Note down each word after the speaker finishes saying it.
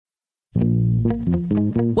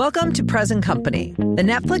Welcome to Present Company, the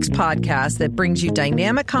Netflix podcast that brings you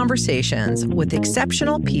dynamic conversations with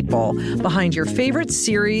exceptional people behind your favorite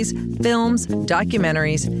series, films,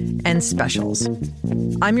 documentaries, and specials.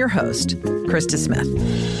 I'm your host, Krista Smith.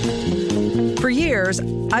 For years,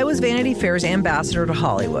 I was Vanity Fair's ambassador to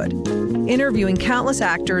Hollywood, interviewing countless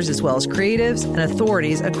actors as well as creatives and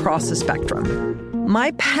authorities across the spectrum. My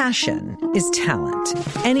passion is talent,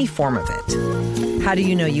 any form of it. How do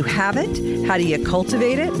you know you have it? How do you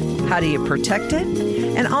cultivate it? How do you protect it?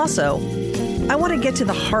 And also, I want to get to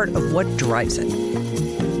the heart of what drives it.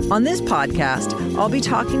 On this podcast, I'll be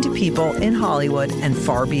talking to people in Hollywood and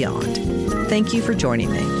far beyond. Thank you for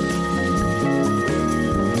joining me.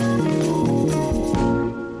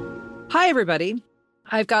 Hi, everybody.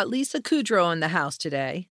 I've got Lisa Kudrow in the house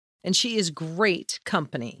today, and she is great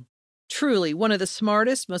company. Truly one of the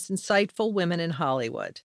smartest, most insightful women in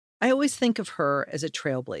Hollywood. I always think of her as a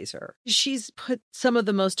trailblazer. She's put some of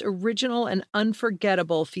the most original and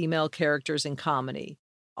unforgettable female characters in comedy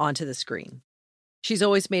onto the screen. She's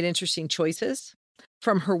always made interesting choices,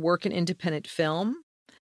 from her work in independent film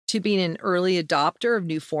to being an early adopter of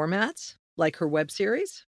new formats, like her web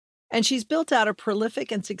series. And she's built out a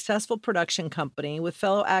prolific and successful production company with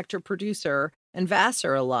fellow actor-producer and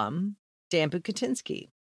Vassar alum, Dan Bucatinsky.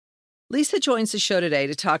 Lisa joins the show today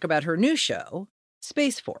to talk about her new show,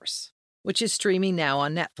 Space Force, which is streaming now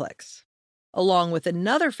on Netflix, along with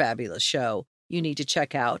another fabulous show you need to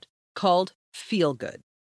check out called Feel Good.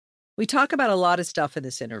 We talk about a lot of stuff in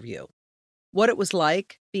this interview. What it was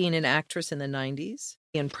like being an actress in the 90s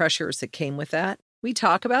and pressures that came with that. We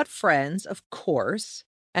talk about Friends, of course,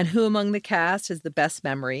 and who among the cast has the best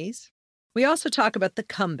memories. We also talk about the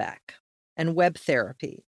comeback and web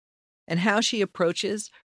therapy and how she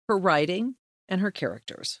approaches her writing and her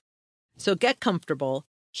characters. So get comfortable.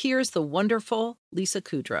 Here's the wonderful Lisa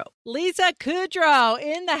Kudrow. Lisa Kudrow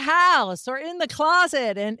in the house or in the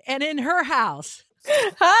closet and in her house.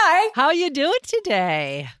 Hi. How you doing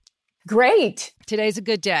today? Great. Today's a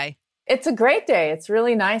good day. It's a great day. It's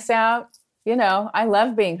really nice out. You know, I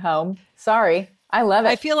love being home. Sorry. I love it.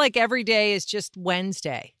 I feel like every day is just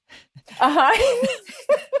Wednesday. Uh-huh.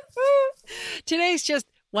 Today's just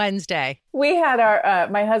Wednesday. We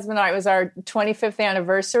had my husband and I, it was our 25th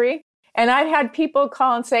anniversary. And I've had people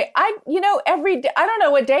call and say, every day, I don't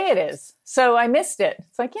know what day it is. So I missed it.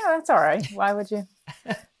 It's like, yeah, that's all right. Why would you?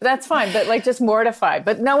 That's fine. But just mortified.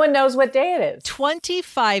 But no one knows what day it is.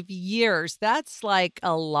 25 years. That's like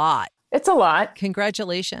a lot. It's a lot.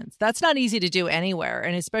 Congratulations. That's not easy to do anywhere.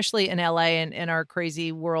 And especially in LA and in our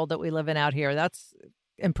crazy world that we live in out here. That's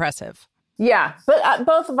impressive. Yeah. But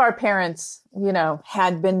both of our parents,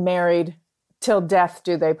 had been married till death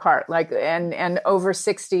do they part, and over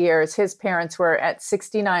 60 years. His parents were at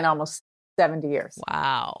 69, almost 70 years.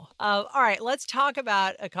 Wow. All right, let's talk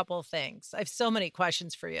about a couple of things. I have so many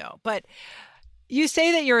questions for you, but you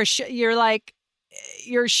say that you're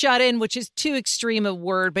shut in, which is too extreme a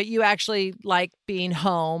word, but you actually like being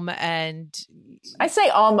home. And I say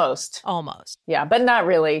almost. Yeah, but not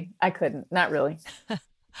really. I couldn't, not really.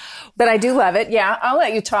 But I do love it. Yeah, I'll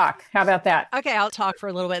let you talk. How about that? Okay, I'll talk for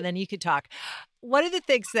a little bit and then you could talk. One of the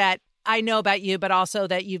things that I know about you, but also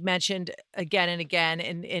that you've mentioned again and again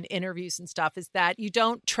in interviews and stuff, is that you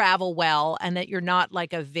don't travel well and that you're not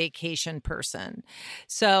like a vacation person.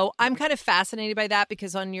 So I'm kind of fascinated by that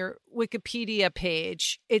because on your Wikipedia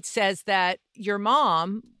page, it says that your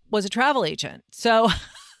mom was a travel agent. So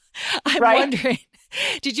I'm wondering,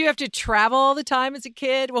 did you have to travel all the time as a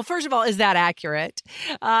kid? Well, first of all, is that accurate?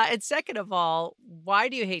 And second of all, why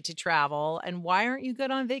do you hate to travel and why aren't you good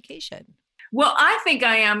on vacation? Well, I think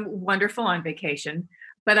I am wonderful on vacation,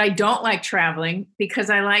 but I don't like traveling because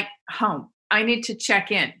I like home. I need to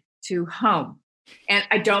check in to home. And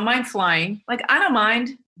I don't mind flying. I don't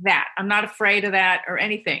mind that. I'm not afraid of that or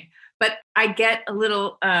anything. But I get a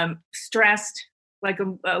little stressed, like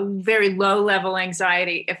a very low level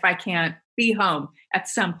anxiety if I can't be home at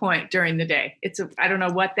some point during the day. I don't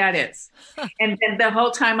know what that is. And then the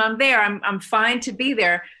whole time I'm there, I'm fine to be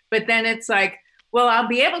there. But then it's like, well, I'll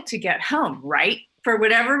be able to get home, right? For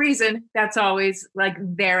whatever reason, that's always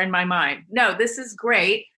there in my mind. No, this is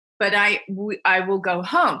great, but I will go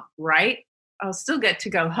home, right? I'll still get to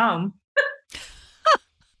go home.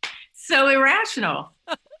 So irrational.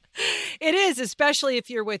 It is, especially if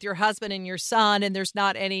you're with your husband and your son and there's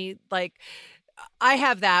not any I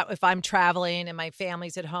have that if I'm traveling and my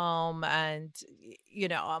family's at home and,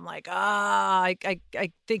 I'm like, I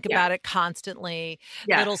think about it constantly,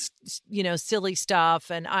 little, silly stuff.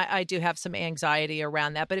 And I do have some anxiety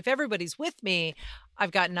around that. But if everybody's with me,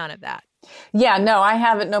 I've got none of that. Yeah, no, I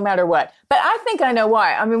haven't no matter what. But I think I know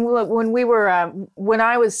why. I mean, when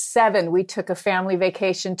I was 7, we took a family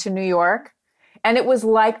vacation to New York, and it was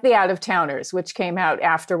like The Out of Towners, which came out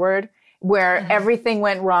afterward, where everything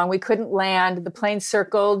went wrong. We couldn't land. The plane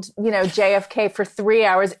circled, JFK for 3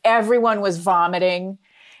 hours. Everyone was vomiting.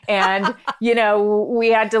 And, we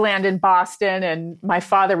had to land in Boston, and my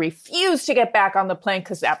father refused to get back on the plane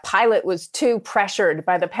because that pilot was too pressured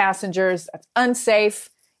by the passengers. That's unsafe.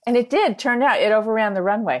 And it did. Turned out it overran the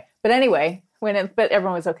runway. But anyway, but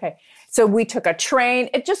everyone was okay. So we took a train.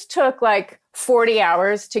 It just took like 40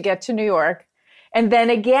 hours to get to New York. And then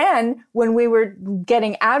again, when we were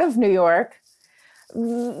getting out of New York,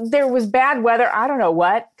 there was bad weather. I don't know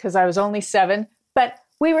what, because I was only 7. But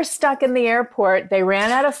we were stuck in the airport. They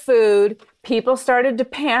ran out of food. People started to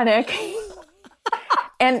panic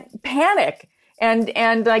and panic.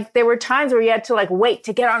 And like there were times where you had to like wait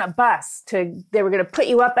to get on a bus they were going to put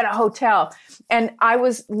you up at a hotel. And I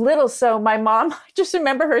was little. So my mom, I just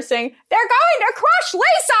remember her saying, "They're going to crush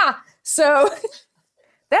Lisa." So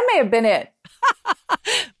that may have been it.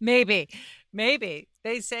 Maybe.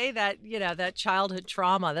 They say that, that childhood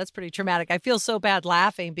trauma, that's pretty traumatic. I feel so bad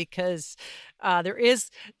laughing because there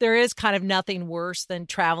is kind of nothing worse than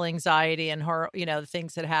travel anxiety and horror, the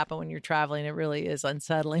things that happen when you're traveling. It really is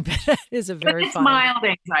unsettling, but it is a very It's mild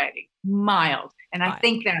anxiety, mild. And I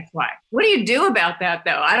think that's why. What do you do about that,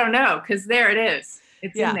 though? I don't know, because there it is.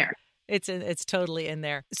 It's in there. It's totally in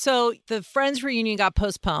there. So the Friends reunion got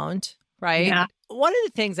postponed, right? Yeah. One of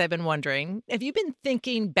the things I've been wondering, have you been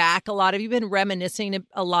thinking back a lot? Have you been reminiscing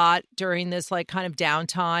a lot during this like kind of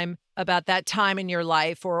downtime about that time in your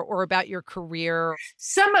life or about your career?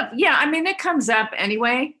 It comes up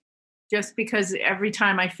anyway, just because every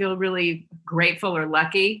time I feel really grateful or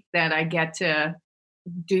lucky that I get to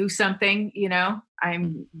do something,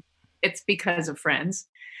 it's because of Friends.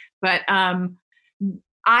 But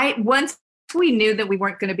once we knew that we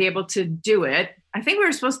weren't going to be able to do it, I think we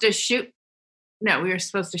were supposed to shoot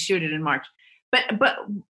it in March, but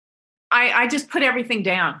I just put everything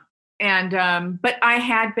down. And, but I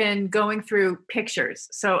had been going through pictures.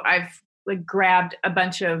 So I've like grabbed a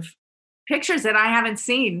bunch of pictures that I haven't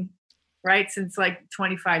seen, right, since like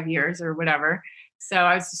 25 years or whatever. So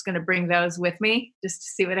I was just going to bring those with me just to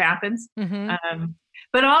see what happens. Mm-hmm.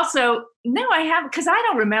 But also, no, I haven't, because I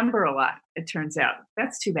don't remember a lot, it turns out.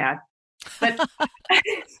 That's too bad. But,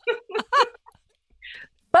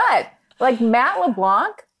 but like Matt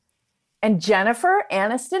LeBlanc and Jennifer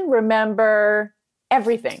Aniston remember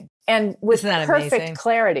everything and with perfect amazing?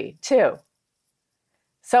 Clarity too.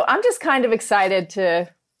 So I'm just kind of excited to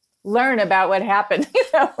learn about what happened.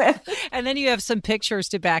 And then you have some pictures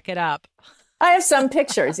to back it up. I have some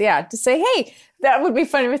pictures, to say, hey, that would be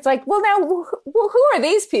funny. It's like, well, now, who are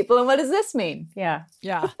these people and what does this mean? Yeah.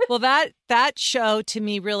 Yeah. Well, that show to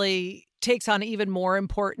me really takes on even more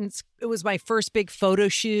importance. It was my first big photo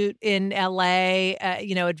shoot in LA,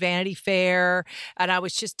 at Vanity Fair. And I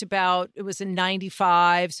was it was in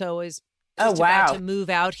 95. So I was about to move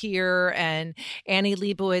out here, and Annie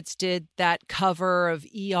Leibovitz did that cover of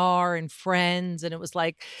ER and Friends, and it was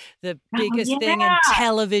like the biggest thing in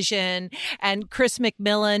television. And Chris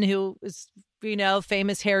McMillan, who is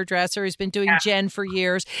famous hairdresser, who's been doing Jen for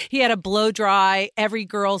years, he had a blow dry every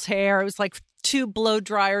girl's hair. It was like 2 blow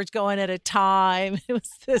dryers going at a time. It was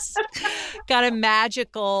this kind of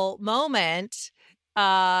magical moment.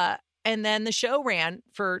 And then the show ran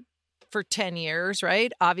for 10 years,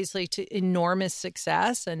 right? Obviously to enormous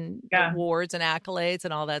success and awards and accolades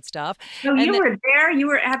and all that stuff. So you were there? You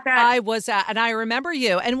were at that? I was at, and I remember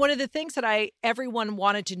you. And one of the things that everyone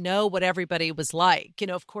wanted to know what everybody was like.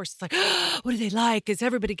 Of course, it's like, what do they like? Does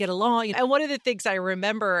everybody get along? And one of the things I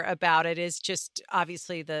remember about it is just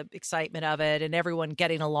obviously the excitement of it and everyone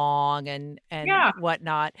getting along and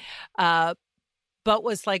whatnot. But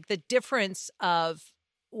was like the difference of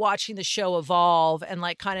watching the show evolve and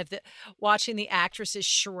like kind of watching the actresses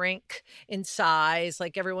shrink in size.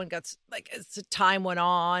 Like everyone got like, as the time went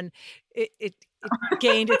on, it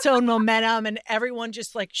gained its own momentum and everyone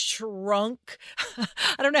just like shrunk.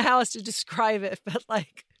 I don't know how else to describe it, but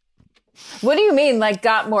like. What do you mean? Like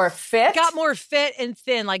got more fit? Got more fit and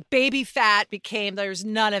thin, like baby fat there's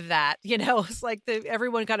none of that. It's like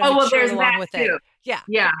everyone kind of matured along with it. Yeah.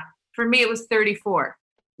 Yeah. For me, it was 34.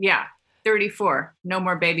 Yeah. 34. No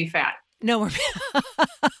more baby fat. No more.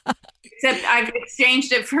 Except I've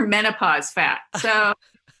exchanged it for menopause fat. So,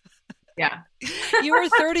 yeah. You were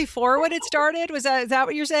 34 when it started? Is that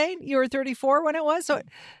what you're saying? You were 34 when it was? So,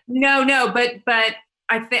 No, but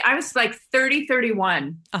I think I was like 30,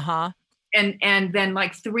 31. Uh-huh. And then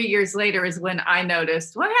like 3 years later is when I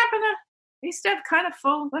noticed what happened used to have kind of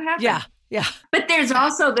full, what happened? Yeah. Yeah. But there's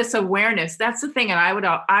also this awareness. That's the thing. And I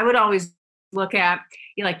would always look at,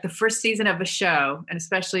 you know, like the first season of a show, and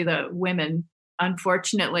especially the women,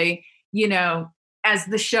 unfortunately, you know, as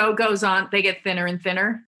the show goes on, they get thinner and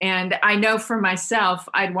thinner. And I know for myself,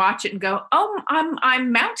 I'd watch it and go, oh,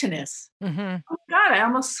 I'm mountainous. Mm-hmm. Oh God, I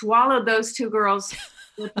almost swallowed those two girls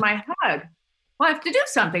with my hug. Well, I have to do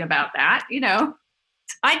something about that. You know,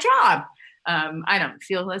 it's my job. I don't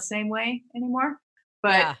feel the same way anymore,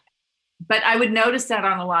 but I would notice that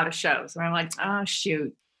on a lot of shows where I'm like, oh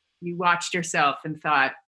shoot, you watched yourself and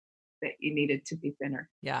thought that you needed to be thinner.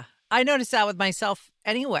 Yeah. I noticed that with myself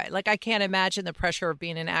anyway. Like, I can't imagine the pressure of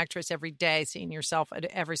being an actress every day, seeing yourself at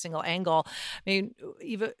every single angle. I mean,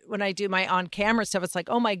 even when I do my on-camera stuff, it's like,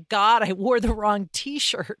 oh my God, I wore the wrong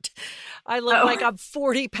T-shirt. I look like I'm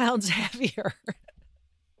 40 pounds heavier.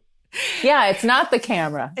 Yeah, it's not the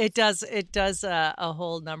camera. It does a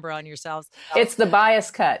whole number on yourselves. It's the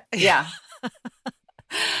bias cut. Yeah.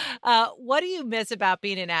 What do you miss about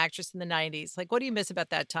being an actress in the 90s? Like, what do you miss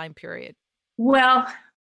about that time period? Well,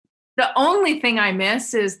 the only thing I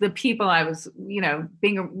miss is the people I was, you know,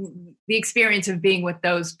 the experience of being with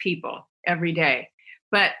those people every day.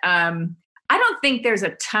 But I don't think there's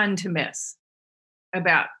a ton to miss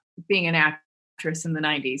about being an actress in the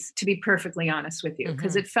 90s, to be perfectly honest with you,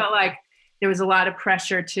 because it felt like there was a lot of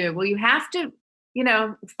pressure to, well, you have to, you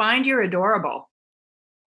know, find you're adorable.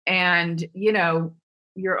 And, you know,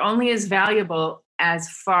 you're only as valuable as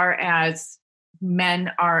far as men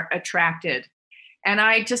are attracted. And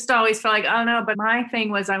I just always felt like, oh no, but my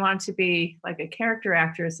thing was I wanted to be like a character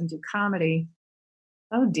actress and do comedy.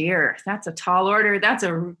 Oh dear, that's a tall order. That's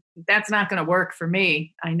not going to work for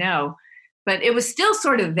me. I know. But it was still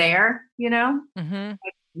sort of there, you know, like,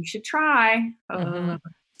 you should try.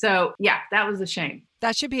 So yeah, that was a shame.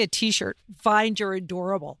 That should be a T-shirt. Find you're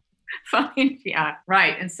adorable. Yeah,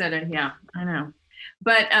 right. Instead of, yeah, I know.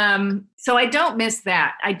 But so I don't miss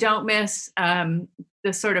that. I don't miss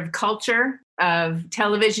the sort of culture of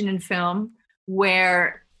television and film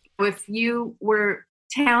where if you were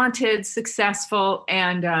talented, successful,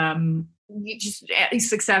 and you just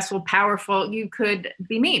successful, powerful, you could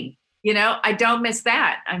be mean. You know, I don't miss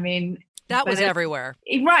that. I mean, that was everywhere.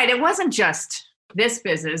 Right. It wasn't just this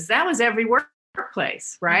business. That was every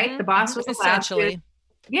workplace, right? The boss was essentially.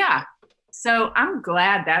 Yeah. So I'm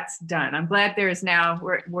glad that's done. I'm glad there is now,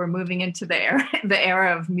 we're moving into the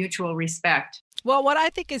era of mutual respect. Well, what I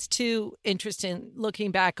think is too interesting looking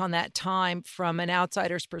back on that time from an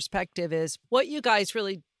outsider's perspective is what you guys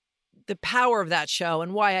really, the power of that show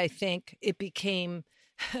and why I think it became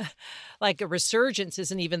like a resurgence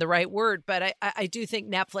isn't even the right word, but I do think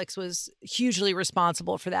Netflix was hugely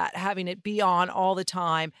responsible for that, having it be on all the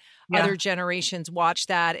time. Yeah. Other generations watch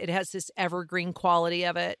that. It has this evergreen quality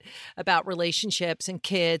of it about relationships and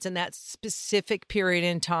kids and that specific period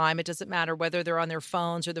in time. It doesn't matter whether they're on their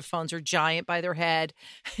phones or the phones are giant by their head.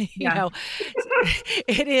 You know,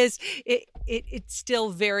 it's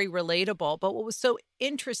still very relatable. But what was so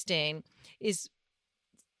interesting is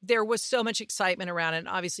there was so much excitement around it and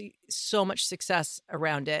obviously so much success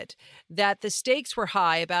around it that the stakes were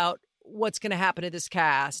high about what's going to happen to this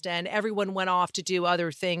cast. And everyone went off to do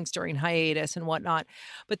other things during hiatus and whatnot.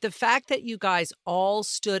 But the fact that you guys all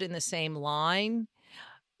stood in the same line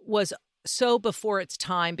was so before its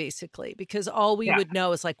time, basically, because all we would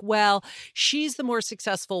know is like, well, she's the more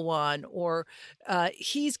successful one, or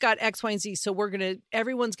he's got X, Y, and Z. So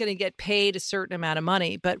everyone's going to get paid a certain amount of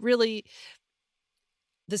money. But really,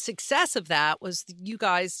 the success of that was you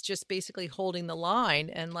guys just basically holding the line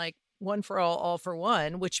and like one for all for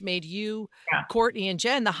one, which made you, Courtney and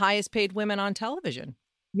Jen, the highest paid women on television.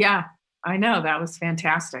 Yeah, I know. That was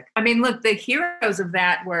fantastic. I mean, look, the heroes of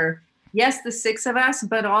that were, yes, the six of us,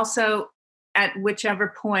 but also at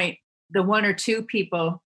whichever point, the one or two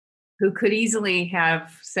people who could easily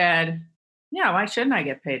have said, yeah, why shouldn't I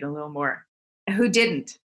get paid a little more? Who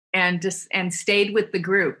didn't and stayed with the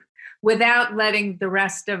group. Without letting the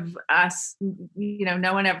rest of us, you know,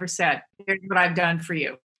 no one ever said, here's what I've done for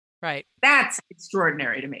you. Right. That's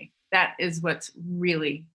extraordinary to me. That is what's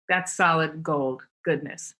really, that's solid gold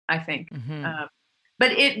goodness, I think.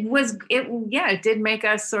 But it did make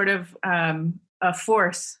us sort of a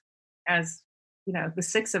force as, you know, the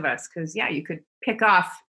six of us. Because, you could pick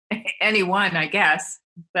off any one, I guess,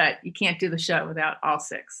 but you can't do the show without all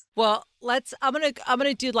six. Well, I'm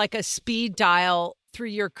gonna do like a speed dial through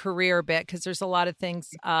your career a bit, because there's a lot of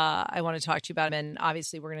things I want to talk to you about. And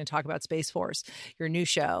obviously we're going to talk about Space Force, your new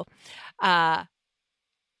show. But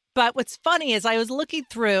what's funny is I was looking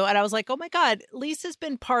through and I was like, oh my God, Lisa's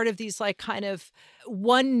been part of these like kind of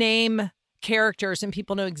one name characters and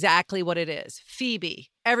people know exactly what it is. Phoebe,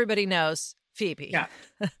 everybody knows Phoebe. Yeah,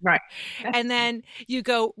 right. And then you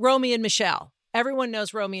go Romy and Michelle. Everyone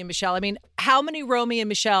knows Romy and Michelle. I mean, how many Romy and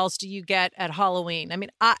Michelles do you get at Halloween? I mean,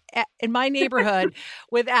 in my neighborhood,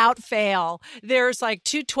 without fail, there's like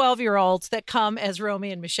two 12-year-olds that come as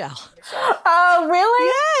Romy and Michelle. Oh,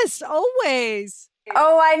 really? Yes, always.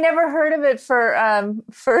 Oh, I never heard of it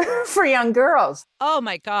for young girls. Oh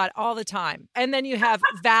my God, all the time. And then you have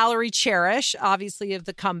Valerie Cherish, obviously of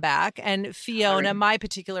The Comeback, and Fiona, my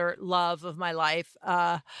particular love of my life,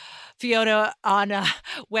 Fiona on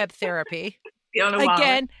Web Therapy. Fiona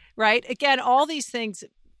Again, Wallice. right? Again, all these things.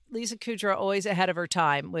 Lisa Kudrow always ahead of her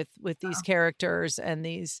time with these characters and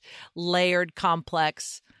these layered,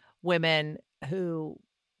 complex women who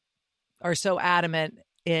are so adamant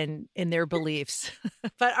in their beliefs.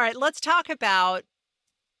 But all right, let's talk about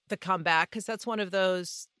The Comeback, because that's one of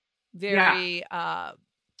those very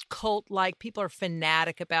cult-like. People are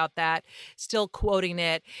fanatic about that, still quoting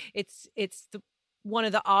it. It's one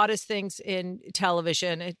of the oddest things in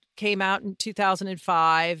television. It came out in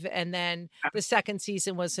 2005, and then the second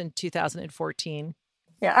season was in 2014.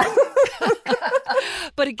 Yeah.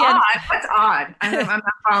 But again, odd. What's odd? I'm not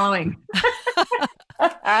following.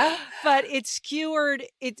 But it's skewered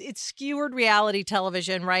reality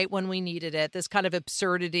television right when we needed it. This kind of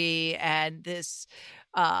absurdity and this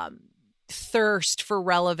thirst for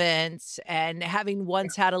relevance, and having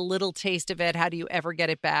once had a little taste of it, how do you ever get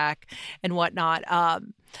it back and whatnot?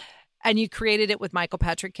 And you created it with Michael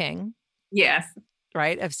Patrick King. Yes.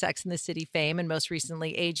 Right, of Sex and the City fame, and most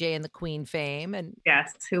recently AJ and the Queen fame, and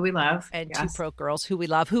yes, who we love, and Two Broke Girls, who we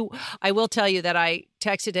love. Who I will tell you that I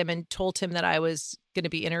texted him and told him that I was going to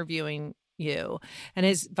be interviewing you, and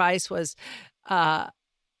his advice was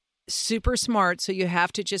super smart. So you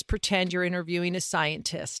have to just pretend you're interviewing a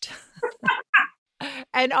scientist.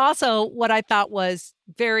 And also, what I thought was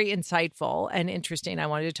very insightful and interesting, I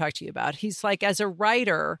wanted to talk to you about. He's like, as a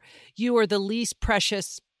writer, you are the least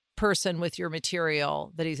precious person with your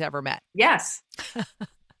material that he's ever met. Yes,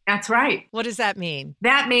 that's right. What does that mean?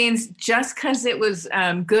 That means just because it was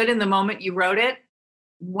good in the moment you wrote it,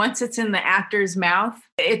 once it's in the actor's mouth,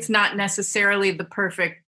 it's not necessarily the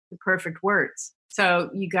perfect words.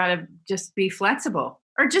 So you got to just be flexible,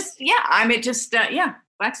 or just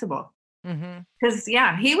flexible. Because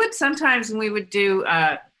he would sometimes, when we would do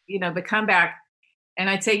The Comeback, and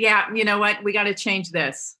I'd say, you know what, we got to change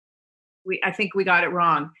this. I think we got it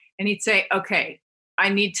wrong. And he'd say, okay, I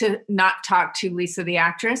need to not talk to Lisa, the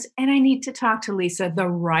actress, and I need to talk to Lisa, the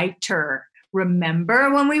writer.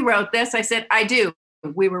 Remember when we wrote this? I said, I do.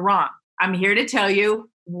 We were wrong. I'm here to tell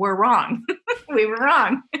you we're wrong. We were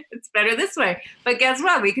wrong. It's better this way. But guess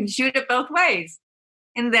what? We can shoot it both ways,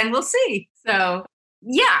 and then we'll see. So,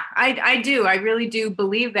 yeah, I do. I really do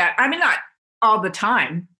believe that. I mean, not all the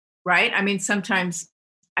time, right? I mean, sometimes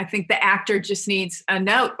I think the actor just needs a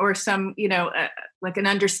note or some, like an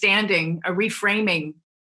understanding, a reframing,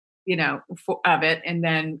 of it. And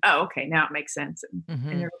then, oh, okay, now it makes sense.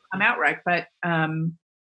 And it'll come out right. But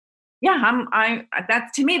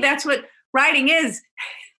that's, to me, that's what writing is.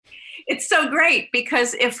 It's so great,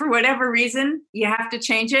 because if for whatever reason you have to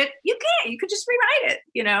change it, you can't. You could just rewrite it.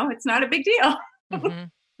 It's not a big deal.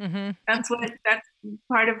 That's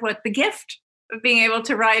part of what the gift of being able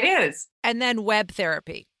to write is. And then web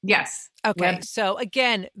therapy. Yes. Okay. So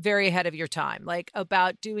again, very ahead of your time, like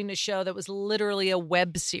about doing a show that was literally a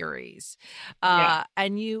web series.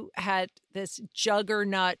 And you had this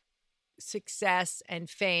juggernaut success and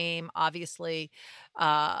fame, obviously,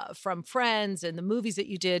 from Friends and the movies that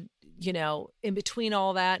you did, in between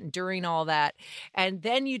all that and during all that. And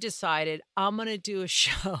then you decided, I'm going to do a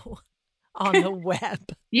show on the web.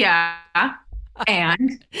 Yeah.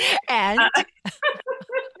 And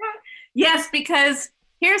yes, because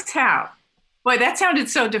here's how. Boy, that sounded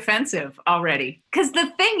so defensive already. Because the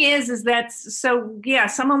thing is that,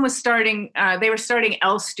 someone was starting, they were starting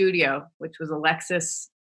L Studio, which was a Lexus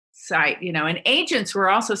site, and agents were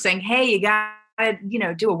also saying, hey, you got to,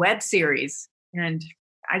 do a web series. And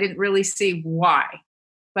I didn't really see why.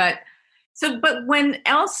 But when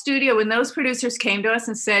L Studio, when those producers came to us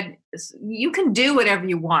and said, you can do whatever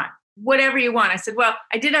you want. I said, well,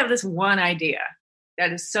 I did have this one idea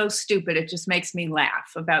that is so stupid. It just makes me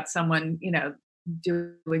laugh, about someone,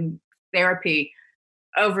 doing therapy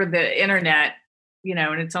over the internet,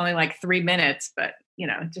 and it's only like 3 minutes, but,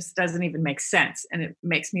 it just doesn't even make sense. And it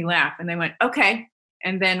makes me laugh. And they went, okay.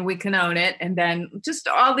 And then we can own it. And then just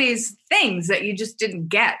all these things that you just didn't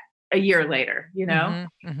get a year later,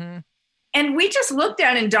 And we just looked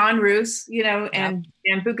at in Don Roos, and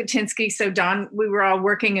Bukatinsky. So we were all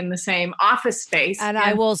working in the same office space. And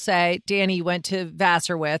I will say, Danny, you went to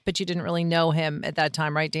Vassar with, but you didn't really know him at that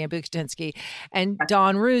time, right? Dan Bukatinsky. And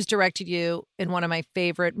Don Roos directed you in one of my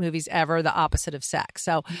favorite movies ever, The Opposite of Sex.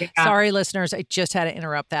 So sorry, listeners, I just had to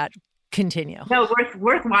interrupt that. Continue. No,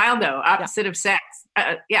 worthwhile though. Opposite of Sex.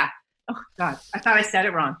 Yeah. Oh God, I thought I said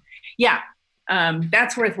it wrong. Yeah.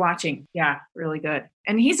 That's worth watching. Yeah, really good.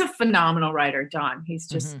 And he's a phenomenal writer, Don. He's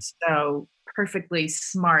just so perfectly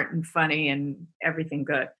smart and funny and everything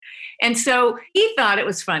good. And so he thought it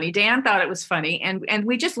was funny. Dan thought it was funny. And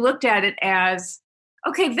we just looked at it as,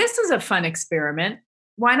 okay, this is a fun experiment.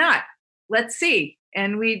 Why not? Let's see.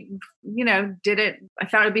 And we, did it. I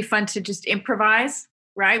thought it'd be fun to just improvise,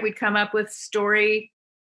 right? We'd come up with story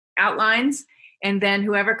outlines, and then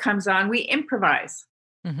whoever comes on, we improvise.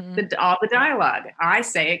 All the dialogue. I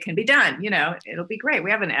say it can be done. It'll be great.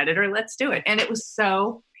 We have an editor. Let's do it. And it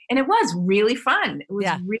was really fun. It was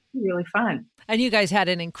really, really fun. And you guys had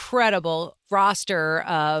an incredible roster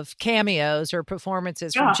of cameos or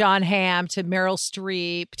performances from John Hamm to Meryl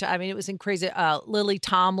Streep. It was crazy. Lily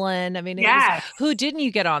Tomlin. Who didn't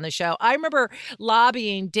you get on the show? I remember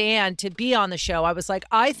lobbying Dan to be on the show. I was like,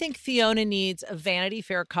 I think Fiona needs a Vanity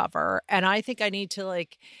Fair cover. And I think I need to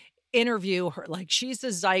interview her, she's a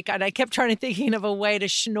zyke, and I kept trying to thinking of a way to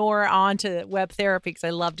schnorr onto web therapy because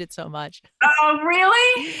I loved it so much. Oh,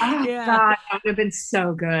 really? Oh, yeah. God, that would have been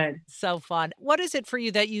so good. So fun. What is it for you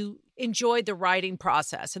that you enjoyed the writing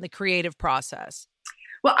process and the creative process?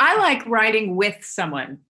 Well, I like writing with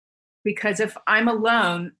someone because if I'm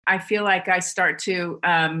alone, I feel like I start to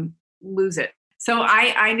lose it. So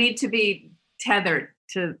I need to be tethered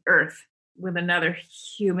to earth with another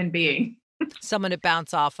human being. Someone to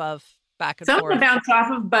bounce off of back and forth. Someone to bounce off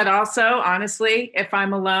of, but also, honestly, if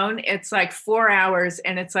I'm alone, it's like 4 hours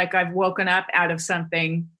and it's like I've woken up out of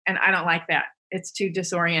something, and I don't like that. It's too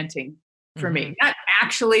disorienting for me. Not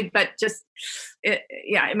actually, but just, it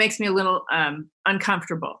makes me a little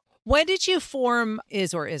uncomfortable. When did you form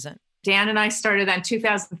Is or Isn't? Dan and I started that in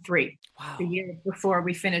 2003, wow. The year before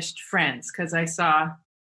we finished Friends, because I saw,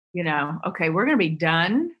 okay, we're going to be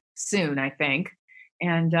done soon, I think.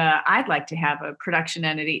 And I'd like to have a production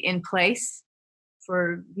entity in place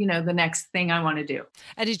for, the next thing I want to do.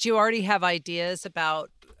 And did you already have ideas about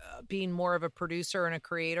being more of a producer and a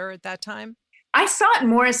creator at that time? I saw it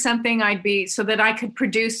more as something I'd be so that I could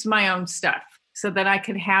produce my own stuff, so that I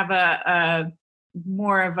could have a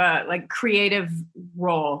more of a creative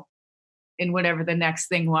role in whatever the next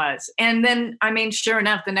thing was. And then, sure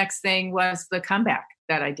enough, the next thing was the comeback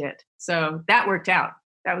that I did. So that worked out.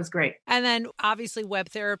 That was great. And then obviously web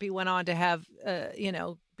therapy went on to have,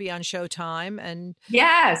 be on Showtime, and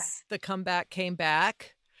yes, the comeback came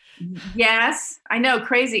back. Yes, I know,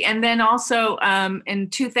 crazy. And then also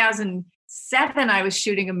in 2007, I was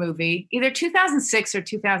shooting a movie, either 2006 or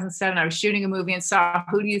 2007, I was shooting a movie and saw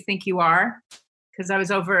Who Do You Think You Are? Because I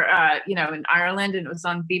was over, in Ireland, and it was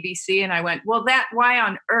on BBC. And I went, well, why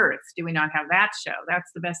on earth do we not have that show?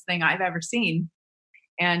 That's the best thing I've ever seen.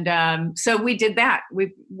 And so we did that.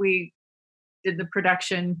 We did the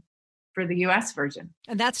production for the U.S. version.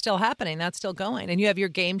 And that's still happening. That's still going. And you have your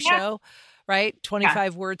game show, right?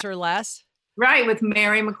 25 words or less. Right, with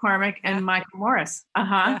Mary McCormick and Michael Morris.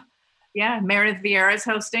 Yeah, Meredith Vieira's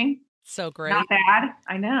hosting. So great. Not bad.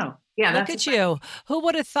 I know. Yeah. Look at you. Who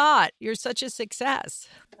would have thought? You're such a success.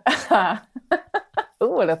 Who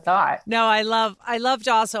would have thought? No, I loved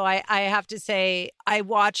also, I have to say, I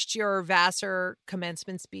watched your Vassar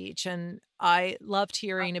commencement speech, and I loved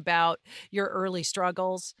hearing about your early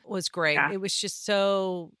struggles. It was great. Yeah. It was just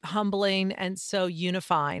so humbling and so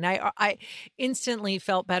unifying. I instantly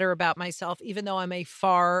felt better about myself, even though I'm a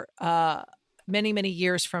far, many, many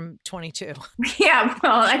years from 22. Yeah,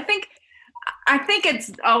 well, I think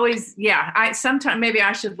it's always, sometimes maybe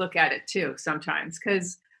I should look at it too sometimes,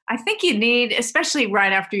 because I think you need, especially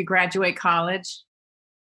right after you graduate college,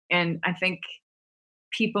 and I think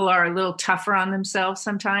people are a little tougher on themselves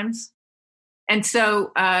sometimes. And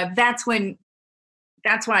so that's why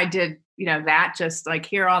I did, that, just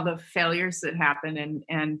hear all the failures that happen,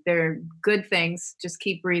 and they're good things. Just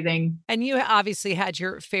keep breathing. And you obviously had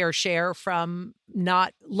your fair share from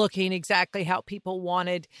not looking exactly how people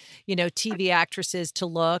wanted, TV actresses to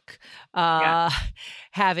look,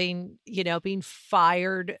 having, being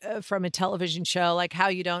fired from a television show,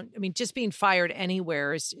 just being fired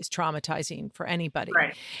anywhere is traumatizing for anybody.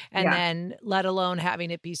 Right. And then let alone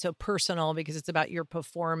having it be so personal because it's about your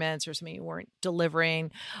performance or something you weren't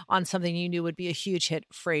delivering on something you knew would be a huge hit,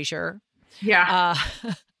 Frasier. Yeah.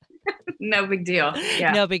 No big deal.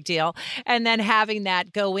 Yeah. No big deal. And then having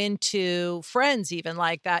that go into friends, even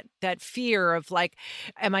like that fear of like,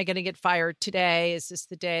 am I going to get fired today? Is this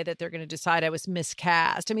the day that they're going to decide I was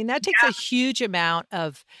miscast? I mean, that takes a huge amount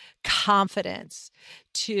of confidence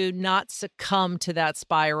to not succumb to that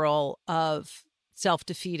spiral of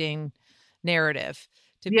self-defeating narrative,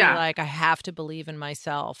 to be like, I have to believe in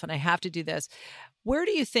myself and I have to do this. Where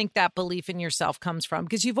do you think that belief in yourself comes from?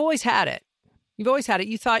 Because you've always had it. You've always had it.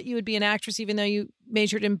 You thought you would be an actress even though you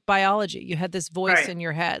majored in biology. You had this voice in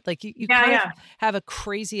your head. Like you kind of have a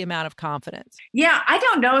crazy amount of confidence. Yeah, I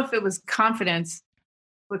don't know if it was confidence,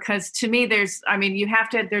 because to me there's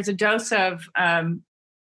a dose of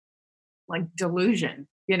like delusion,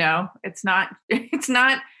 It's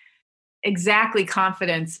not exactly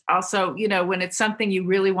confidence. Also, when it's something you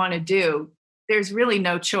really want to do, there's really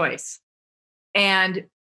no choice. And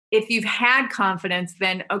if you've had confidence,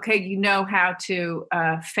 then, okay, you know how to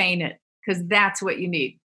feign it, because that's what you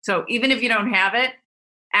need. So even if you don't have it,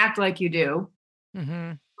 act like you do for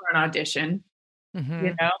an audition.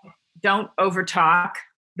 Don't overtalk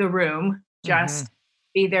the room. Just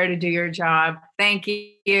be there to do your job. Thank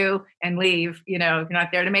you and leave. You're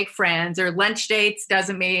not there to make friends, or lunch dates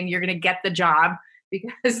doesn't mean you're going to get the job,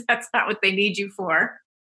 because that's not what they need you for.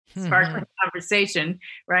 Spark a conversation,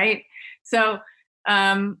 right? So,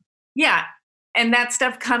 yeah. And that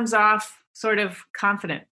stuff comes off sort of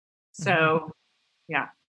confident. So, yeah.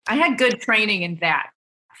 I had good training in that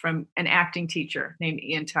from an acting teacher named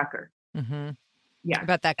Ian Tucker. Yeah.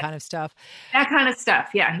 About that kind of stuff. That kind of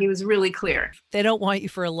stuff. Yeah. He was really clear. They don't want you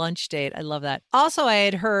for a lunch date. I love that. Also, I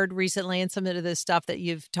had heard recently in some of the stuff that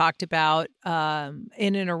you've talked about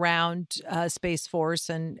in and around Space Force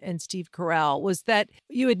and Steve Carell was that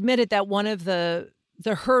you admitted that one of the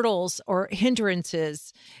hurdles or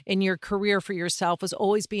hindrances in your career for yourself was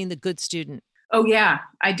always being the good student. Oh, yeah,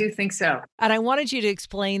 I do think so. And I wanted you to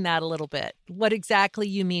explain that a little bit, what exactly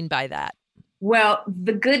you mean by that. Well,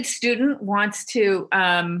 the good student wants to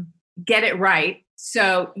get it right.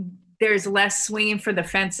 So there's less swinging for the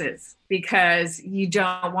fences because you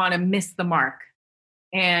don't want to miss the mark.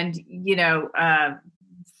 And,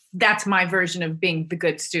 that's my version of being the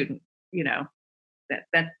good student,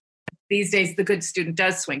 that these days, the good student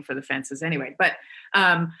does swing for the fences anyway. But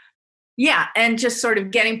and just sort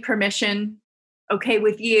of getting permission, okay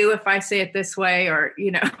with you if I say it this way, or,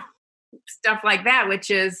 stuff like that,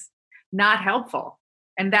 which is not helpful.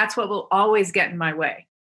 And that's what will always get in my way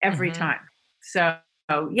every time. So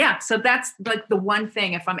that's like the one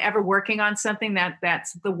thing, if I'm ever working on something,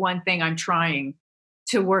 that's the one thing I'm trying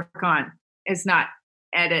to work on, is not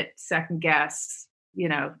edit, second guess,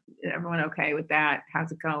 everyone okay with that?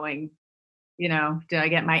 How's it going? Did I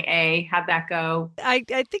get my A? How'd that go? I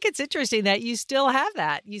think it's interesting that you still have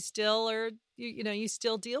that. You still are, you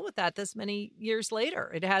still deal with that this many years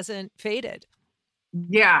later. It hasn't faded.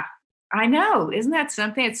 Yeah, I know. Isn't that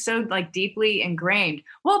something? It's so like deeply ingrained.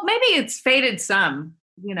 Well, maybe it's faded some,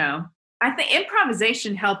 I think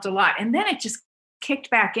improvisation helped a lot. And then it just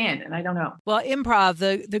kicked back in, and I don't know. Well, improv,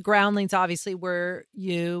 the Groundlings obviously were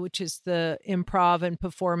which is the improv and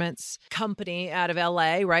performance company out of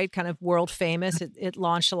LA, right? Kind of world famous. It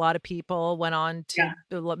launched a lot of people, went on to,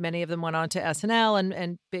 many of them went on to SNL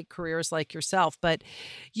and big careers like yourself. But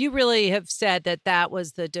you really have said that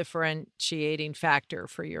was the differentiating factor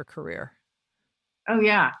for your career. Oh,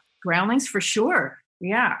 yeah. Groundlings for sure.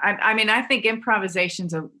 Yeah. I mean, I think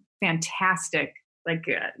improvisation's a fantastic,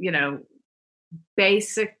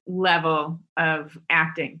 basic level of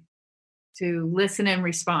acting, to listen and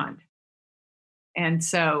respond. And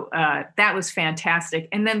so that was fantastic.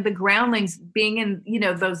 And then the Groundlings being in,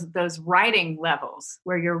 those writing levels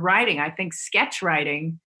where you're writing, I think sketch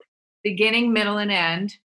writing, beginning, middle, and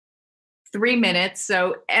end, 3 minutes.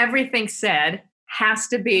 So everything said has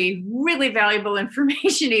to be really valuable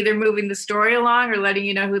information, either moving the story along or letting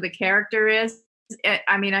you know who the character is.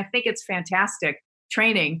 I mean, I think it's fantastic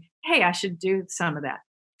training. Hey, I should do some of that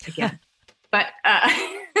again. But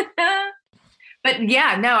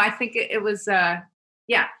yeah, no, I think it was, I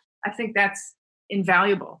think that's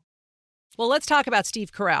invaluable. Well, let's talk about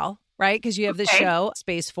Steve Carell, right? Because you have this show,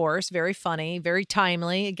 Space Force, very funny, very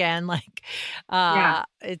timely. Again,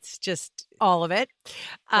 it's just all of it.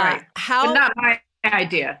 Right. But not my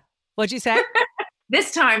idea. What'd you say?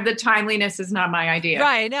 This time, the timeliness is not my idea.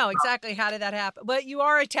 Right. No, exactly. How did that happen? But you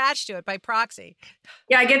are attached to it by proxy.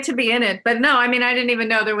 Yeah, I get to be in it. But no, I mean, I didn't even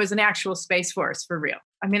know there was an actual Space Force for real.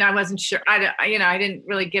 I mean, I wasn't sure. I didn't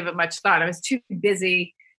really give it much thought. I was too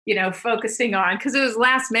busy, focusing on, because it was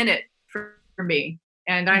last minute for me.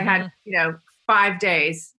 And I had, 5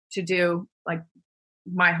 days to do like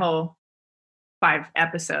my whole 5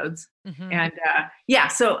 episodes. And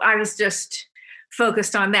so I was just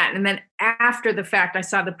focused on that. And then after the fact, I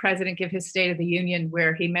saw the president give his State of the Union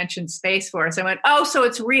where he mentioned Space Force. I went, oh, so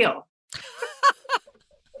it's real.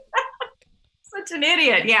 Such an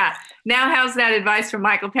idiot. Yeah. Now, how's that advice from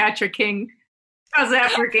Michael Patrick King? How's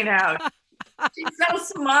that working out? She's so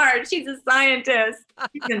smart. She's a scientist.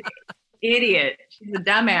 She's an idiot. She's a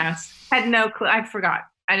dumbass. Had no clue. I forgot.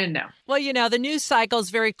 I didn't know. Well, the news cycle is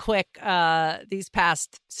very quick these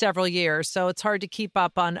past several years, so it's hard to keep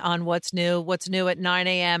up on what's new. What's new at 9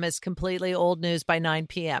 a.m. is completely old news by 9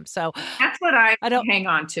 p.m. So that's what I don't hang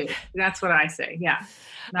on to. That's what I say. Yeah.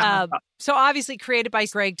 So obviously created by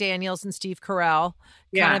Greg Daniels and Steve Carell,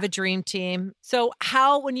 kind of a dream team. So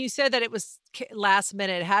when you said that it was last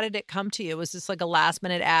minute, how did it come to you? Was this like a last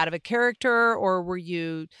minute ad of a character, or were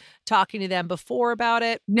you talking to them before about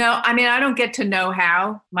it? No, I mean, I don't get to know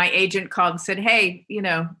how. My agent called and said, hey,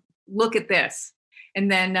 look at this.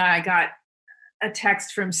 And then I got a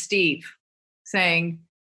text from Steve saying,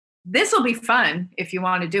 this will be fun if you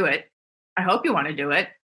want to do it. I hope you want to do it.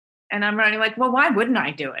 And I'm running like, well, why wouldn't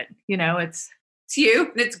I do it? It's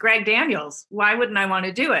you, it's Greg Daniels. Why wouldn't I want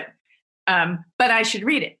to do it? But I should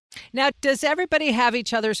read it. Now, does everybody have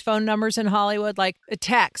each other's phone numbers in Hollywood? Like a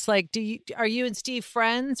text, like, are you and Steve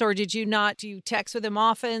friends, or did you not? Do you text with him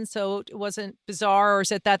often so it wasn't bizarre, or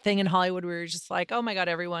is it that thing in Hollywood where you're just like, oh my God,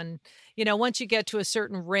 everyone, once you get to a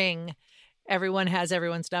certain ring, everyone has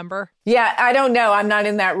everyone's number? Yeah, I don't know. I'm not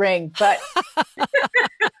in that ring, but.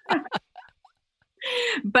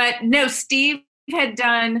 But no, Steve had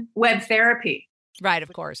done web therapy. Right,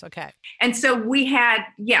 of course. Okay. And so we had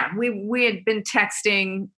been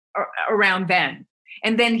texting around then.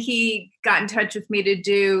 And then he got in touch with me to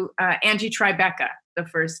do Angie Tribeca, the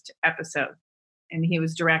first episode. And he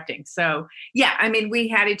was directing. So, we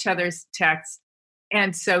had each other's texts.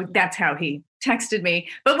 And so that's how he texted me.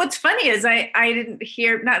 But what's funny is I didn't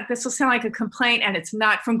hear, this will sound like a complaint, and it's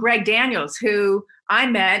not, from Greg Daniels, who I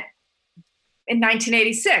met in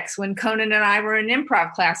 1986 when Conan and I were in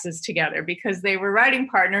improv classes together because they were writing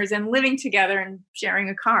partners and living together and sharing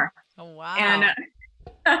a car. Oh, wow. And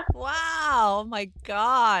wow. Oh my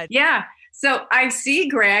God. Yeah. So I see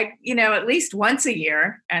Greg, at least once a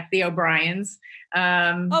year at the O'Briens.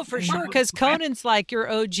 For sure. Because Conan's like your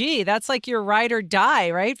OG. That's like your ride or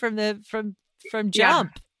die, right? From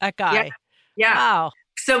Jump, that guy. Yeah. Wow.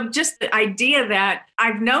 So just the idea that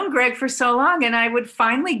I've known Greg for so long and I would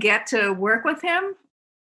finally get to work with him.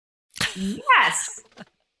 Yes.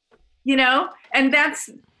 And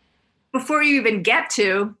that's before you even get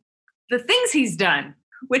to the things he's done,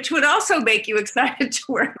 which would also make you excited to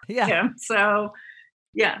work with him. So,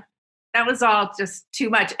 that was all just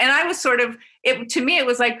too much. And I was to me, it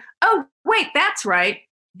was like, oh, wait, that's right.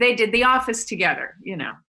 They did The Office together,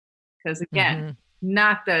 because again,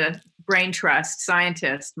 not the brain trust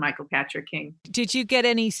scientist, Michael Patrick King. Did you get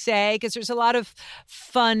any say? Because there's a lot of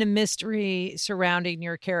fun mystery surrounding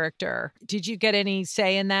your character. Did you get any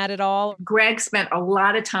say in that at all? Greg spent a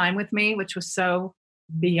lot of time with me, which was so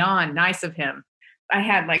beyond nice of him. I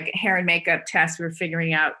had like hair and makeup tests. We were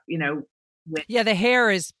figuring out, the hair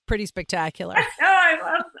is pretty spectacular. Oh, I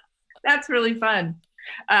love that. That's really fun.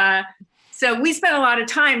 So we spent a lot of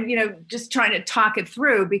time, just trying to talk it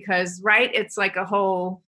through because, right, it's like a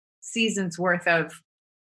whole season's worth of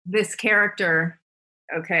this character,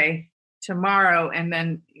 okay, tomorrow and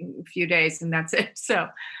then a few days and that's it. So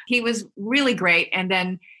he was really great. And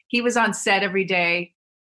then he was on set every day.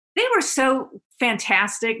 They were so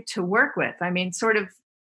fantastic to work with. I mean, sort of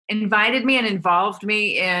invited me and involved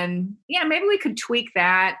me in, maybe we could tweak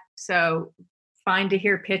that. So fine to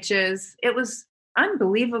hear pitches. It was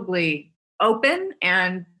unbelievably open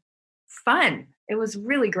and fun. It was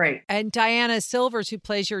really great. And Diana Silvers, who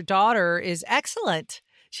plays your daughter, is excellent.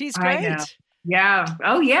 She's great. I know. Yeah.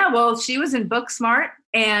 Oh, yeah. Well, she was in Booksmart,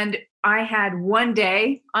 and I had one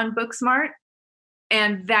day on Booksmart.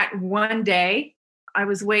 And that one day, I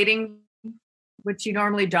was waiting, which you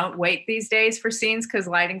normally don't wait these days for scenes because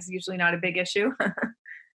lighting's usually not a big issue.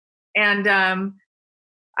 And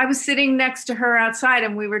I was sitting next to her outside,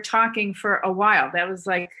 and we were talking for a while. That was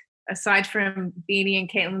like, aside from Beanie and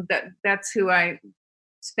Caitlin, that's who I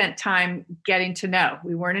spent time getting to know.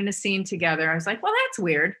 We weren't in a scene together. I was like, well, that's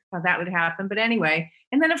weird how that would happen. But anyway,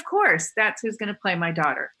 and then of course, that's who's going to play my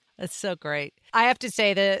daughter. That's so great. I have to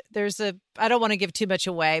say that I don't want to give too much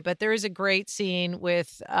away, but there is a great scene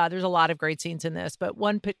with, there's a lot of great scenes in this, but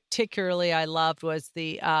one particularly I loved was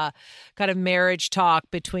the kind of marriage talk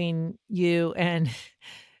between you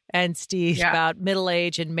and Steve about middle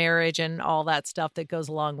age and marriage and all that stuff that goes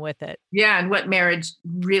along with it. Yeah, and what marriage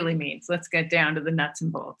really means. Let's get down to the nuts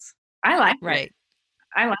and bolts. I like right. it.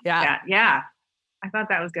 I like that. Yeah. I thought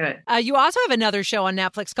that was good. You also have another show on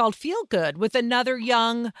Netflix called Feel Good with another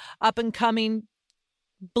young, up-and-coming,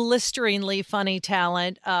 blisteringly funny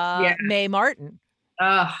talent, Mae Martin.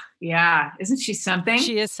 Oh, yeah. Isn't she something?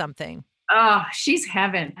 She is something. Oh, she's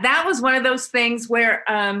heaven. That was one of those things where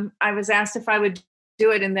I was asked if I would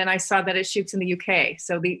do it, and then I saw that it shoots in the UK.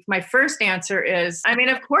 So my first answer is, I mean,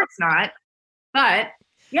 of course not. But,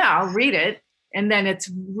 yeah, I'll read it. And then it's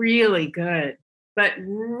really good. But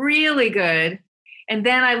really good. And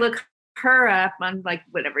then I look her up on like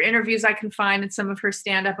whatever interviews I can find and some of her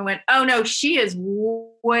stand up and went, oh no, she is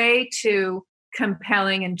way too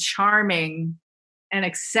compelling and charming and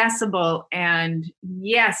accessible. And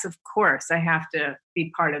yes, of course, I have to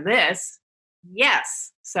be part of this.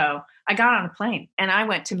 Yes. So I got on a plane and I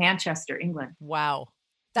went to Manchester, England. Wow.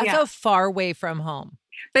 That's so far away from home.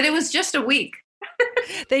 But it was just a week.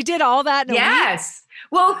 They did all that in a week? Yes.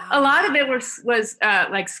 Well, a lot of it was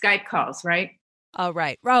like Skype calls, right? Oh,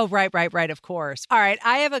 right. Oh, right. Of course. All right.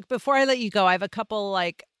 Before I let you go, I have a couple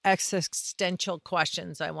like existential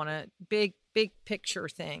questions. I want to big picture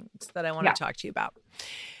things that I want to talk to you about.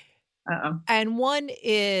 And one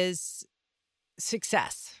is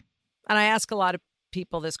success. And I ask a lot of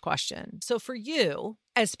people this question. So for you,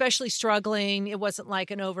 especially struggling, it wasn't like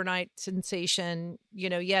an overnight sensation. You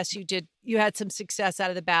know, yes, you had some success out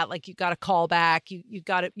of the bat, like you got a call back, you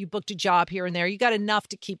booked a job here and there, you got enough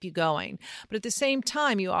to keep you going. But at the same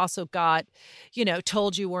time, you also got,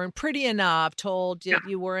 told you weren't pretty enough, told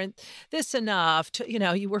you weren't this enough,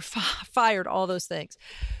 you were fired, all those things.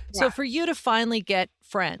 Yeah. So for you to finally get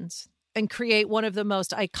friends and create one of the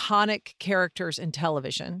most iconic characters in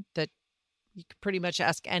television that you could pretty much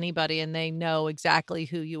ask anybody and they know exactly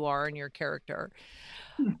who you are and your character.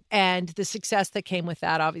 And the success that came with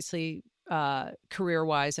that, obviously,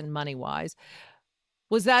 career-wise and money-wise.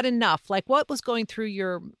 Was that enough? Like, what was going through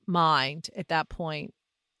your mind at that point,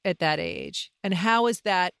 at that age? And how has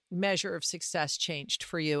that measure of success changed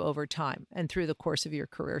for you over time and through the course of your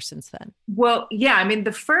career since then? Well, yeah. I mean,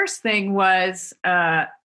 the first thing was,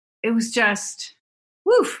 it was just,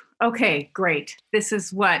 woof. Okay, great. This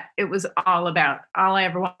is what it was all about. All I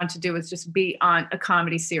ever wanted to do was just be on a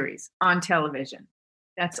comedy series on television.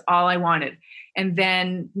 That's all I wanted. And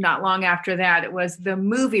then not long after that, it was the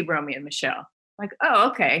movie Romeo and Michelle. Like, oh,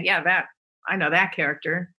 okay. Yeah, I know that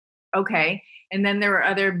character. Okay. And then there were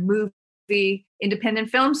other movie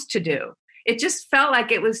independent films to do. It just felt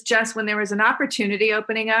like it was just when there was an opportunity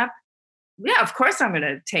opening up. Yeah, of course I'm going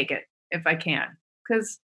to take it if I can,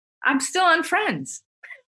 because I'm still on Friends.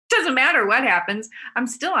 Doesn't matter what happens. I'm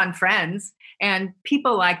still on Friends and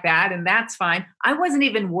people like that. And that's fine. I wasn't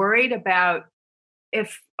even worried about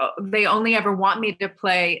if they only ever want me to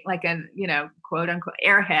play like an, quote unquote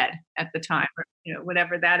airhead at the time, or,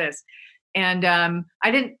 whatever that is. And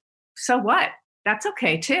I didn't, so what? That's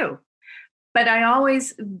okay too. But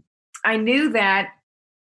I knew that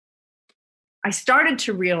I started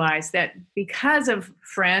to realize that because of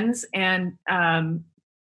Friends and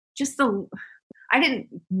I didn't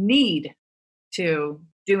need to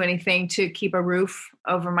do anything to keep a roof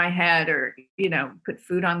over my head or, put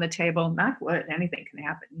food on the table. Not what anything can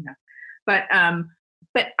happen, But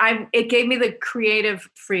it gave me the creative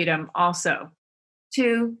freedom also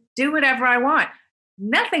to do whatever I want.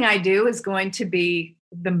 Nothing I do is going to be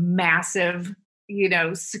the massive,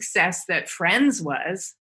 success that Friends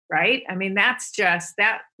was, right? I mean, that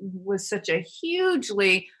was such a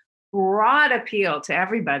hugely broad appeal to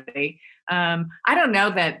everybody. I don't know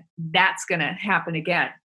that that's going to happen again.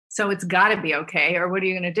 So it's got to be okay. Or what are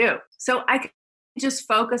you going to do? So I could just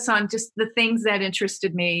focus on just the things that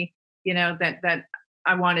interested me, that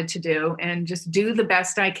I wanted to do and just do the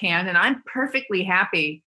best I can. And I'm perfectly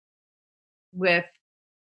happy with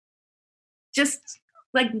just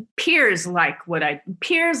like Piers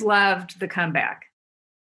loved The Comeback.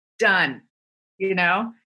 Done.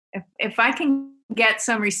 If I can get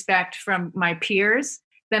some respect from my peers,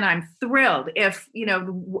 then I'm thrilled. If,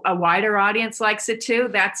 a wider audience likes it too,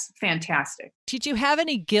 that's fantastic. Did you have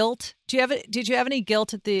any guilt? Did you have any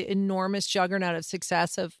guilt at the enormous juggernaut of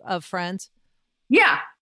success of Friends? Yeah.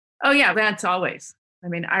 Oh yeah, that's always. I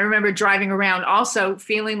mean, I remember driving around also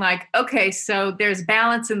feeling like, okay, so there's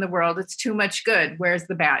balance in the world. It's too much good. Where's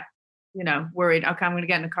the bad? Worried, okay, I'm going to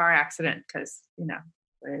get in a car accident because,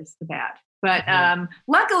 where's the bad? But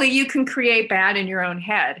luckily you can create bad in your own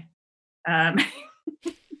head.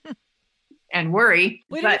 And worry.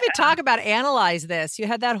 We didn't even talk about Analyze This. You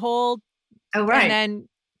had that whole, right. And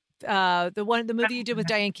then the movie you did with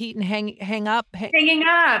Diane Keaton, Hanging Up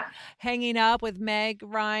with Meg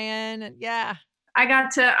Ryan. And yeah. I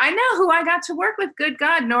know who I got to work with. Good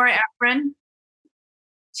God, Nora Ephron.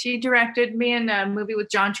 She directed me in a movie with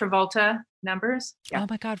John Travolta, Numbers. Yeah. Oh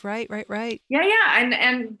my God. Right. Yeah.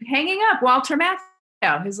 And Hanging Up, Walter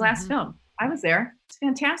Matthau, his last film. I was there. It's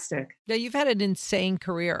fantastic. Yeah, you've had an insane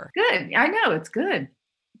career. Good. I know. It's good.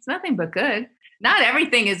 It's nothing but good. Not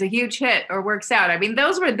everything is a huge hit or works out. I mean,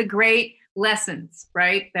 those were the great lessons,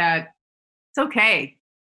 right? That it's okay.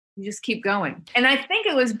 You just keep going. And I think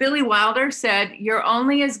it was Billy Wilder said, you're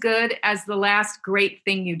only as good as the last great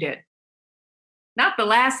thing you did. Not the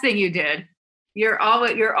last thing you did. You're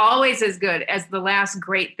always as good as the last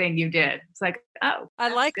great thing you did. It's like, oh, I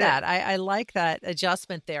like that. I like that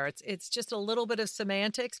adjustment there. It's just a little bit of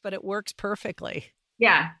semantics, but it works perfectly.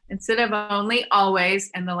 Yeah. Instead of only, always,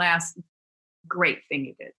 and the last great thing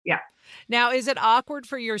you did. Yeah. Now, is it awkward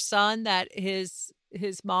for your son that his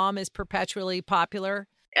mom is perpetually popular?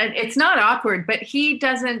 And it's not awkward, but he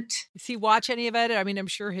doesn't. Does he watch any of it? I mean, I'm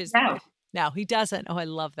sure No, he doesn't. Oh, I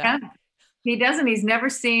love that. Yeah. He doesn't. He's never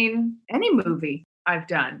seen any movie I've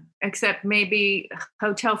done, except maybe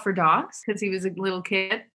Hotel for Dogs, because he was a little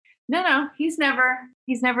kid. No, he's never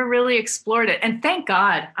really explored it. And thank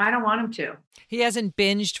God, I don't want him to. He hasn't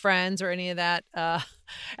binged Friends or any of that.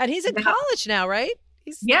 And he's in college now, right?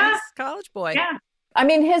 He's a college boy. Yeah. I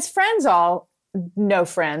mean, his friends all know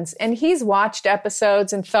Friends, and he's watched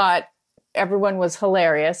episodes and thought everyone was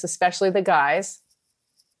hilarious, especially the guys.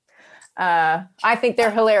 I think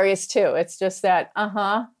they're hilarious too. It's just that,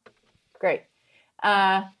 great.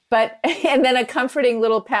 But, and then a comforting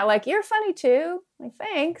little pat, like, you're funny too. Like,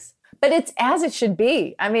 thanks. But it's as it should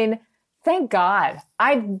be. I mean, thank God.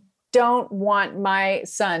 I don't want my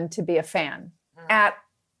son to be a fan at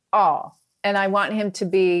all. And I want him to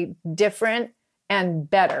be different and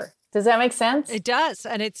better. Does that make sense? It does.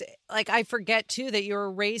 And it's like, I forget too that you were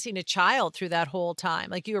raising a child through that whole time.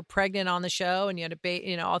 Like you were pregnant on the show and you had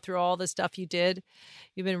a all through all the stuff you did.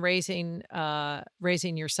 You've been raising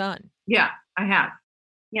your son. Yeah, I have.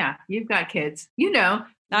 Yeah. You've got kids,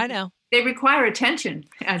 I know. They require attention,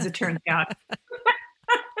 as it turns out.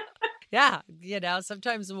 Yeah.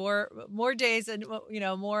 Sometimes more days and,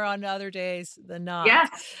 more on other days than not. Yes,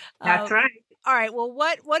 that's right. All right. Well,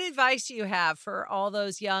 what advice do you have for all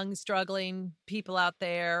those young, struggling people out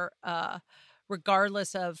there,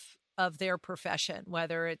 regardless of their profession,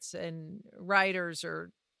 whether it's in writers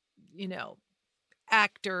or,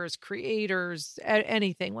 actors, creators,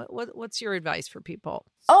 anything? What's your advice for people?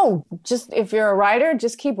 Oh, just if you're a writer,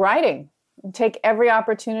 just keep writing. Take every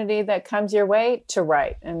opportunity that comes your way to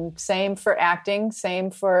write. And same for acting,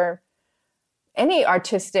 same for any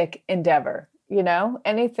artistic endeavor.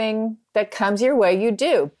 Anything that comes your way, you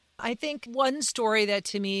do. I think one story that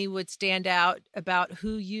to me would stand out about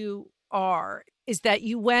who you are is that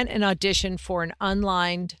you went and auditioned for an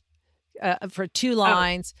unlined, for 2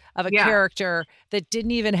 lines of a character that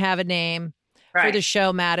didn't even have a name for the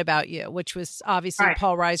show Mad About You, which was obviously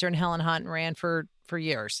Paul Reiser and Helen Hunt and ran for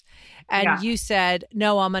years. And you said,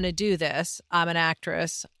 no, I'm going to do this. I'm an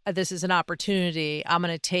actress. This is an opportunity. I'm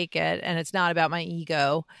going to take it. And it's not about my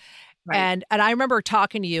ego. Right. And I remember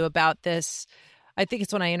talking to you about this. I think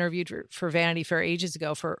it's when I interviewed for Vanity Fair ages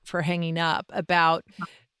ago for Hanging Up, about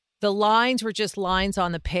the lines were just lines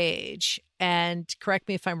on the page. And correct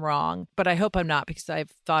me if I'm wrong, but I hope I'm not, because I've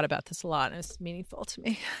thought about this a lot and it's meaningful to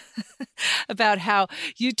me about how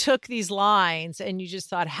you took these lines and you just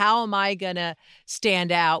thought, how am I going to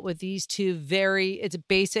stand out with these 2 it's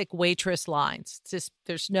basic waitress lines. It's just,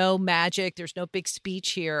 there's no magic. There's no big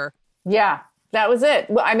speech here. Yeah. That was it.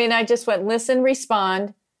 Well, I mean, I just went, listen,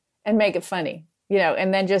 respond, and make it funny,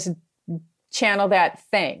 and then just channel that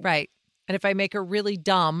thing. Right. And if I make her really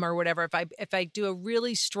dumb or whatever, if I do a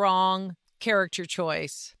really strong character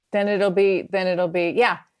choice, then it'll be,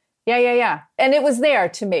 yeah. And it was there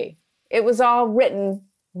to me. It was all written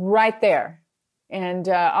right there. And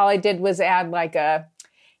all I did was add like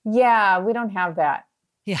we don't have that.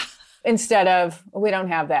 Yeah. Instead of, we don't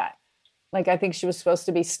have that. Like, I think she was supposed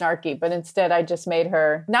to be snarky, but instead I just made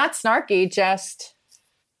her not snarky, just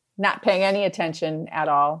not paying any attention at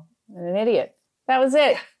all. And an idiot. That was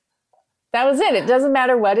it. That was it. It doesn't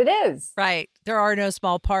matter what it is. Right. There are no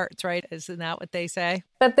small parts, right? Isn't that what they say?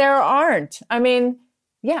 But there aren't. I mean,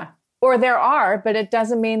 yeah. Or there are, but it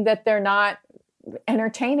doesn't mean that they're not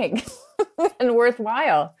entertaining and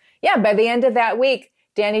worthwhile. Yeah. By the end of that week,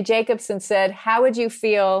 Danny Jacobson said, how would you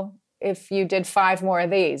feel if you did 5 more of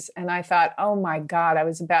these? And I thought, oh my God, I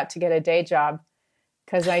was about to get a day job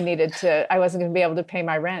because I wasn't going to be able to pay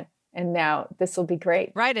my rent. And now this will be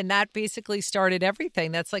great. Right. And that basically started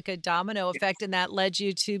everything. That's like a domino effect. And that led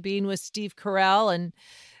you to being with Steve Carell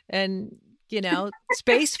and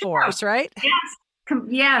Space Force, right? Yes.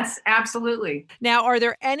 Yes, absolutely. Now, are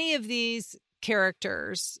there any of these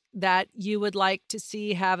characters that you would like to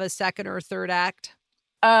see have a second or third act?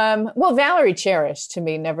 Well, Valerie Cherish to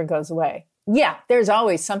me never goes away. Yeah, there's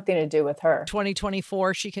always something to do with her.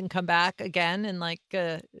 2024, she can come back again in like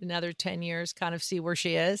another 10 years, kind of see where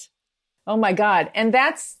she is. Oh my God. And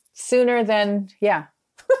that's sooner than, yeah.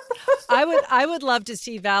 I would love to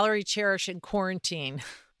see Valerie Cherish in quarantine.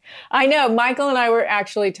 I know. Michael and I were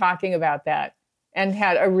actually talking about that and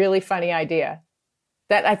had a really funny idea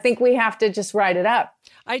that I think we have to just write it up.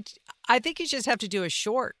 I think you just have to do a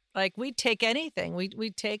short. Like we'd take anything.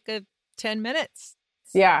 We'd take 10 minutes.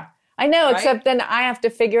 Yeah. I know, right? Except then I have to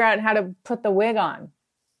figure out how to put the wig on.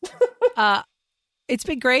 It's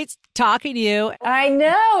been great talking to you. I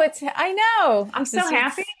know. I'm so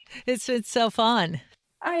happy. It's been so fun.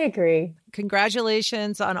 I agree.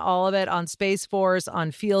 Congratulations on all of it, on Space Force,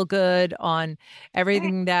 on Feel Good, on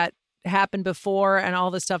everything that happened before and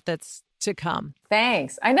all the stuff that's to come.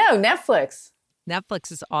 Thanks. I know. Netflix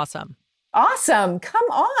is awesome. Awesome. Come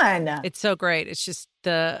on. It's so great. It's just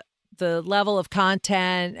the level of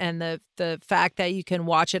content and the fact that you can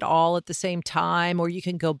watch it all at the same time, or you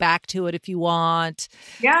can go back to it if you want.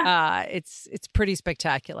 Yeah. It's pretty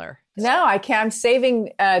spectacular. No, I can't. I'm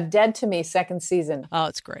saving Dead to Me second season. Oh,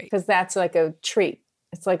 it's great. Because that's like a treat.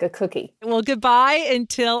 It's like a cookie. Well, goodbye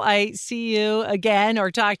until I see you again or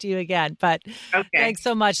talk to you again. But Thanks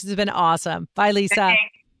so much. This has been awesome. Bye, Lisa. Thanks.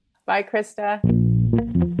 Bye, Krista.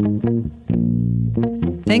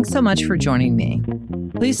 Thanks so much for joining me.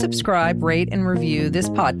 Please subscribe, rate, and review this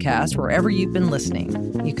podcast wherever you've been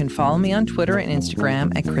listening. You can follow me on Twitter and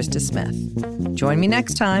Instagram at Krista Smith. Join me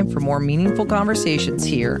next time for more meaningful conversations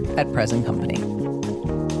here at Present Company.